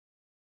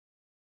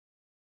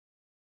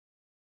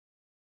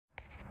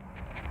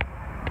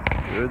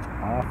Good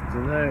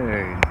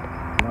afternoon.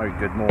 No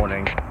good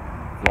morning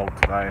vlog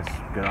today, it's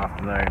good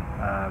afternoon.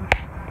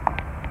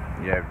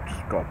 Yeah,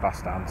 just got a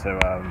bus down to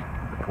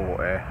the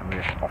port here and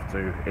we're off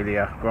to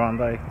Ilha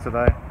Grande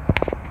today.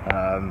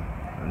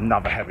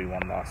 Another heavy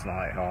one last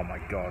night, oh my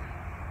god.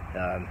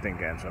 Didn't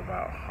get into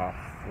about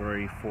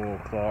 3:30, 4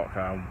 o'clock.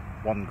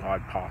 One guy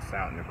passed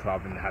out in the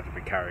club and had to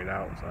be carried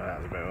out, so that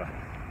was a bit of a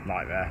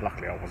nightmare.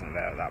 Luckily I wasn't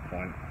there at that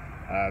point.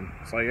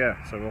 So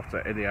yeah, so we're off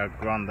to Ilha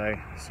Grande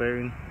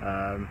soon.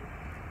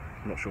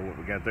 I'm not sure what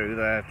we're going to do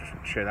there, just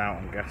chill out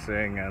I'm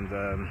guessing, and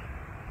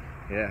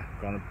yeah,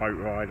 go on a boat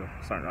ride or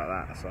something like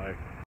that. So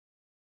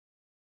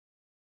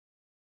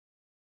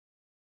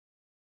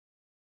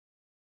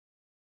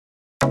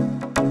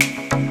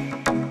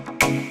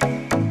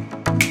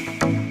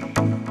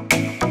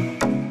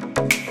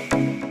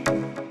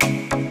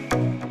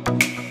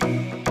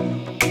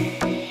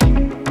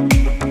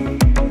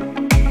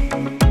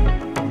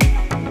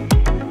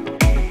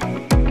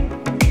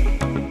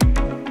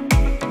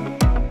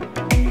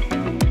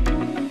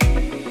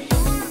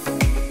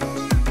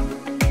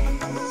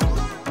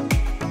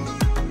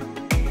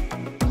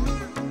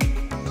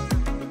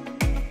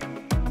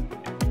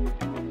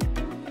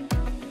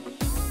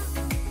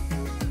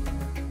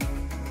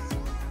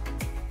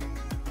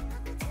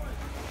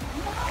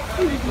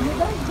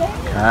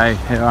okay,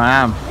 here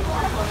I am.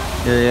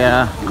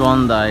 Ilha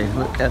Grande.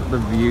 Look at the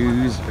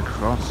views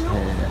across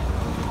here.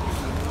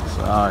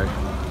 So,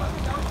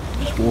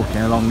 just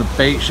walking along the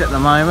beach at the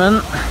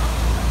moment.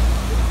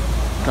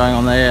 Going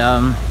on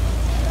the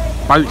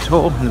boat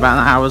tour in about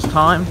an hour's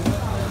time.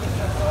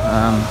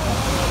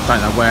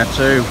 Don't know where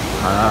to.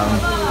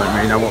 Don't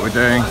really know what we're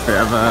doing.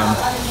 Bit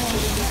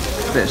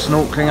of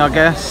snorkeling, I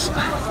guess.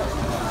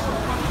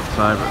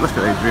 So, but look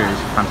at these views.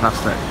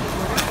 Fantastic.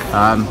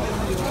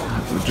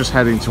 We're just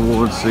heading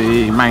towards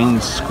the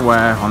main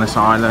square on this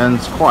island.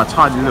 It's quite a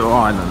tiny little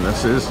island,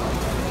 this is.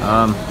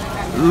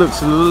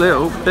 Looks a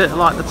little bit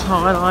like the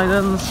Thai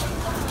islands,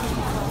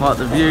 like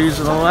the views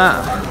and all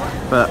that,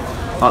 but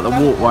like the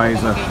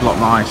walkways are a lot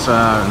nicer,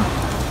 and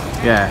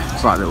yeah,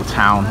 it's like a little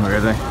town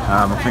really.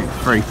 I think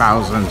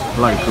 3,000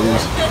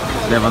 locals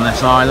live on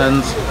this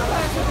island.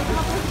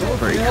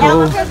 Pretty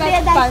cool.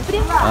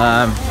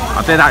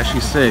 I did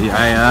actually see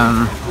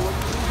a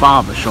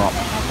barber shop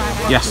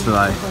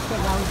yesterday,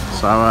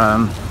 so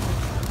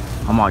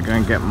I might go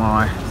and get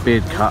my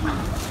beard cut.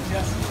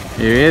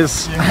 Here he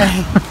is.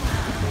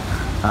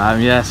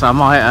 Yeah, so I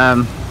might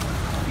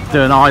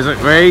do an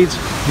Isaac Reed.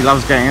 He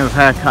loves getting his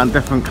hair cut in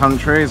different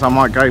countries. I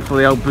might go for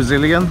the old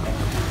Brazilian,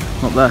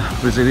 not the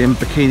Brazilian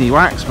bikini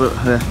wax, but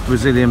the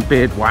Brazilian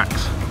beard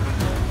wax.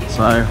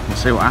 So we'll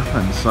see what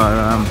happens. So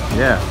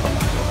yeah,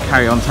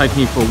 carry on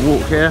taking you for a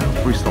walk here.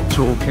 We stop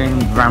talking,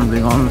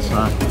 rambling on.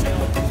 So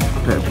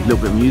put a little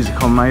bit of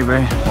music on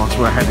maybe whilst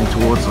we're heading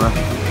towards the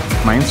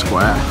main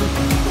square.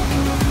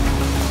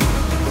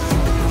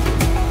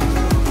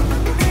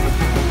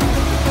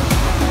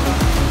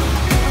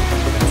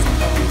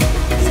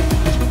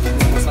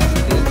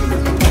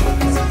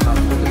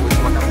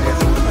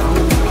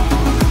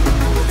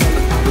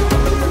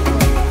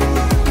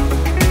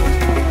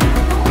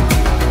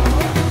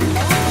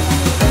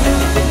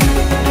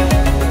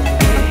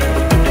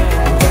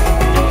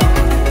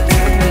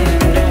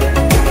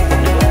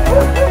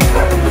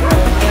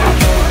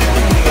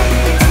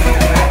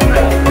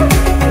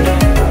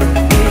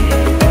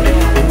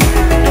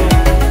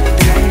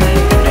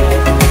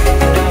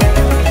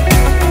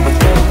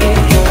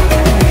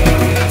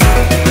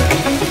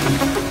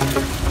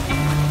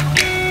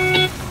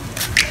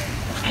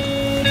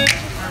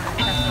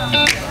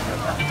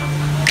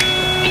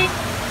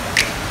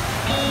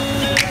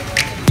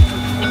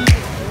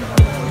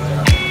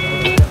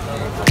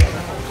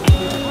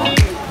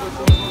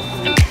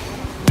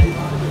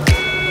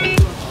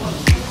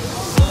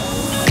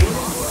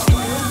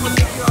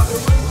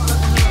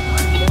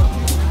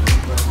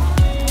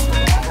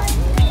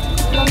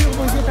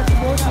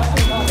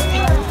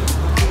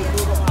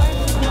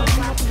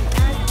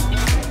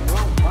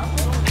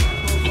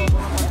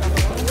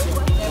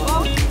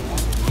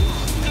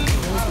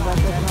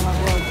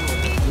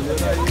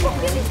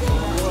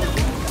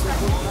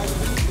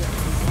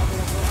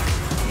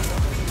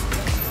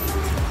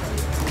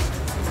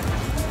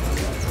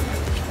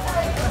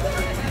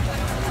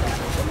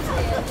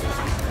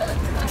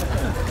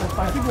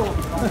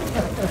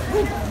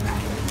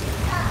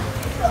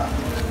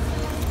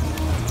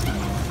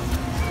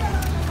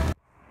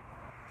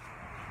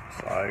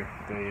 So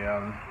the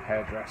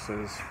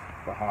hairdresser's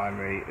behind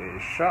me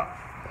is shut,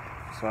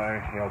 so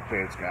the old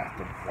beard's going to have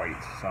to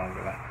wait. So I'm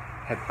going to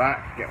head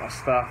back, get my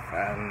stuff,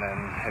 and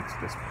then head to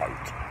this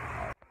boat.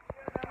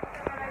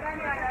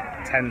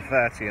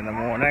 10:30 in the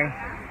morning.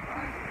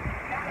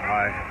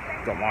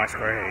 I got my ice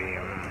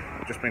cream.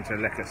 Just been to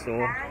the liquor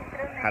store,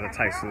 had a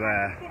taste of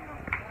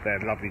their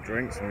lovely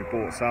drinks, and we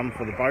bought some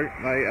for the boat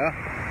later.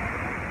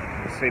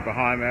 You can see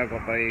behind me I've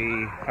got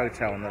the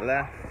hotel on the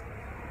left,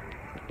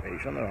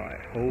 beach on the right,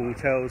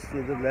 hotels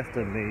to the left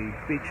of me,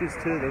 beaches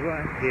to the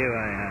right. Here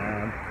I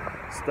am,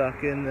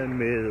 stuck in the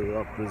middle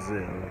of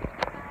Brazil.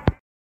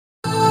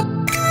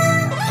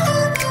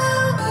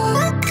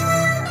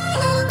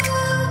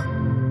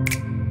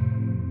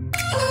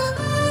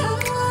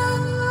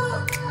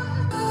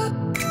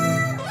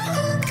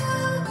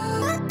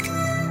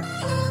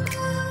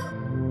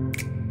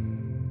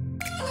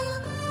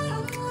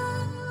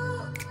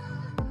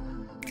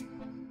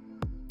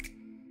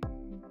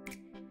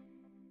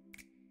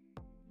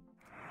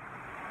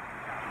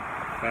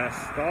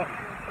 First stop,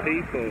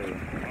 people.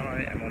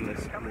 I am on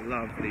this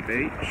lovely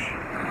beach.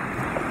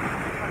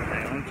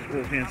 Hang on, just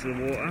walking into the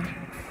water.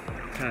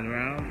 Turn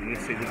around, you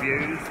can see the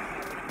views.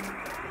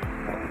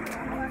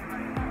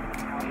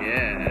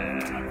 Yeah.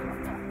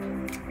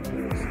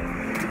 Awesome.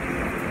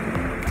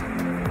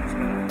 Just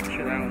gonna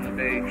chill out on the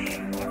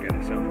beach. I'll get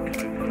myself a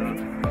coconut.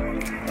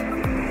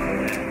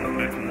 And then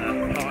back on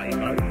the party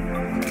boat to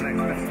the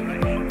next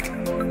destination.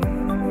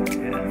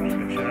 Yeah, I'm just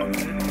gonna chill out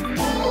there.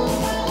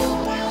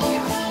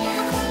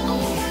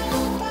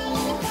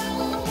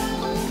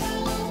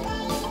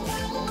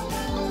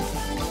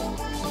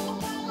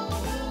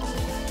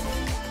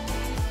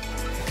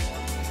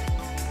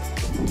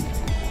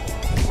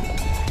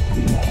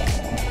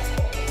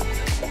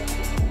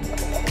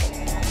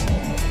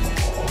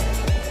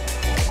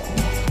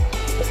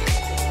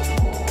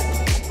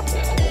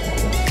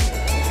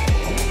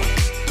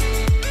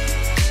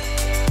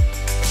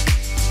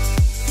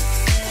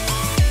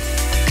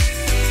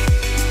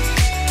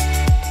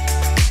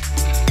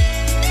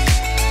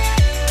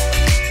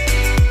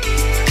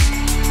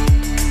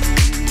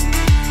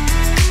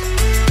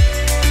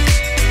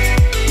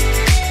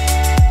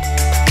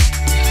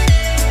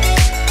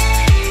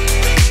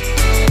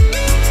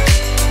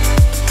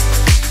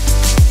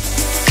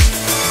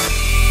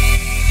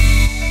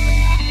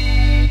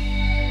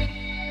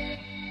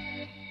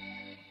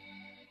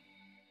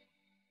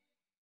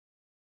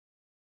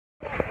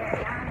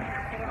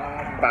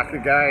 Back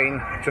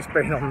again, just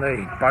been on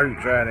the boat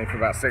journey for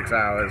about 6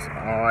 hours.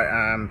 I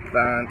am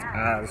burnt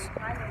as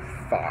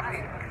fuck.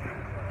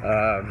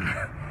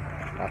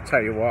 I'll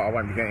tell you what, I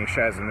won't be getting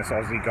shares in this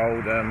Aussie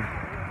Gold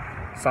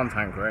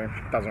suntan cream.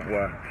 Doesn't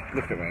work.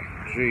 Look at me,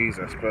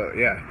 Jesus. But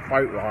yeah,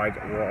 boat ride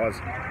was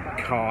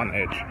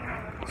carnage.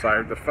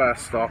 So the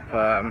first stop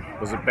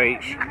was a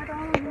beach.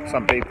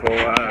 Some people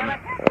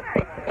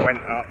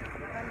went up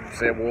to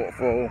see a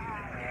waterfall.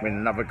 Me and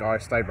another guy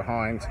stayed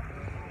behind,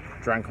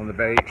 drank on the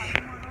beach,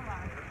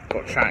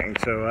 got chatting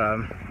to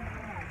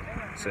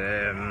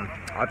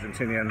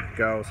Argentinian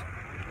girls.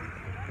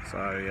 So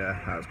yeah,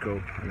 that was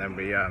cool. And then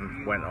we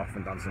went off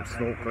and done some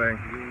snorkeling.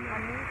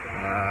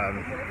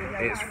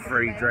 It's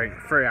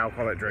free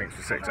alcoholic drinks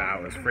for 6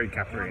 hours, free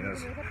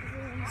caipirinhas,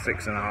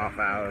 6.5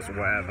 hours or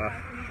whatever.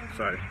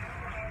 So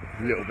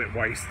a little bit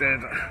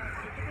wasted,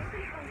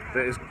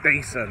 but it's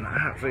decent,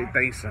 absolutely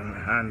decent.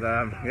 And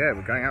yeah,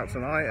 we're going out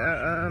tonight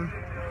at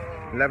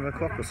 11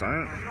 o'clock or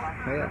something.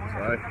 Yeah,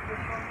 so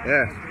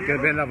yeah, it's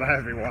gonna be another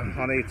heavy one.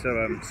 I need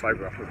to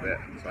sober up a bit,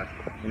 so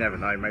you never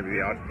know, maybe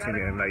the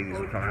Argentinian ladies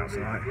will come out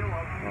tonight.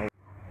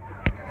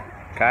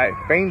 Okay,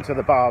 been to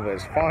the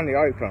barbers, finally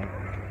open.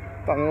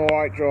 Done an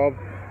alright job,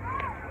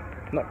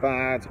 not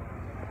bad.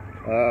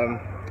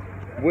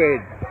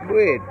 Weird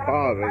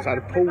barbers, had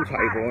a pool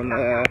table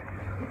and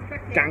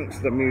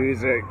gangster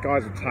music,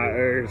 guys with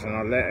tattoos, and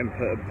I let him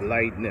put a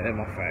blade in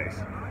my face.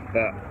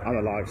 But I'm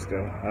alive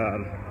still.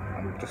 I'm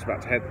just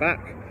about to head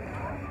back,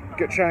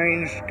 get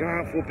changed, go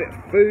out for a bit of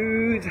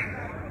food,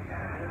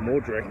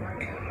 more drink.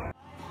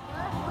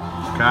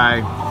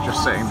 Okay,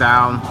 just sitting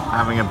down,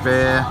 having a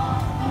beer.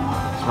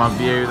 It's my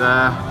view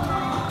there.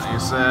 You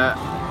see it.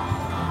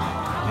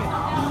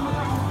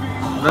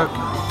 Look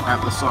at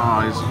the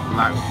size of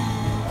that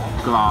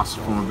glass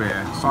from a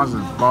beer. Size of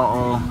the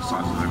bottle,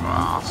 size of the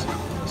glass.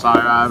 So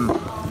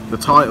the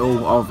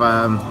title of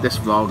this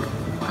vlog,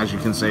 as you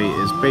can see,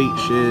 is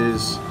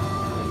Beaches,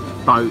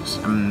 Boats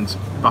and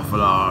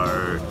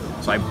Buffalo.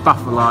 So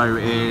Buffalo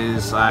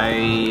is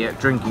a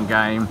drinking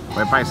game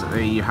where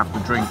basically you have to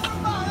drink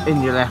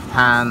in your left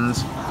hand.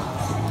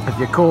 If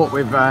you're caught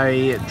with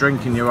a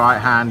drink in your right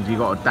hand, you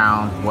got to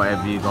down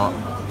whatever you got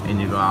in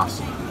your glass.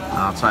 And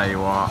I'll tell you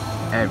what,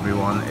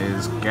 everyone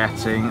is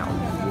getting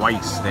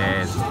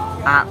wasted.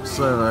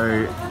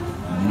 Absolute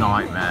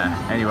nightmare.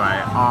 Anyway,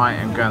 I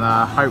am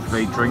gonna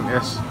hopefully drink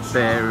this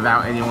beer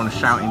without anyone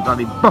shouting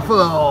bloody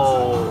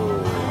Buffalo.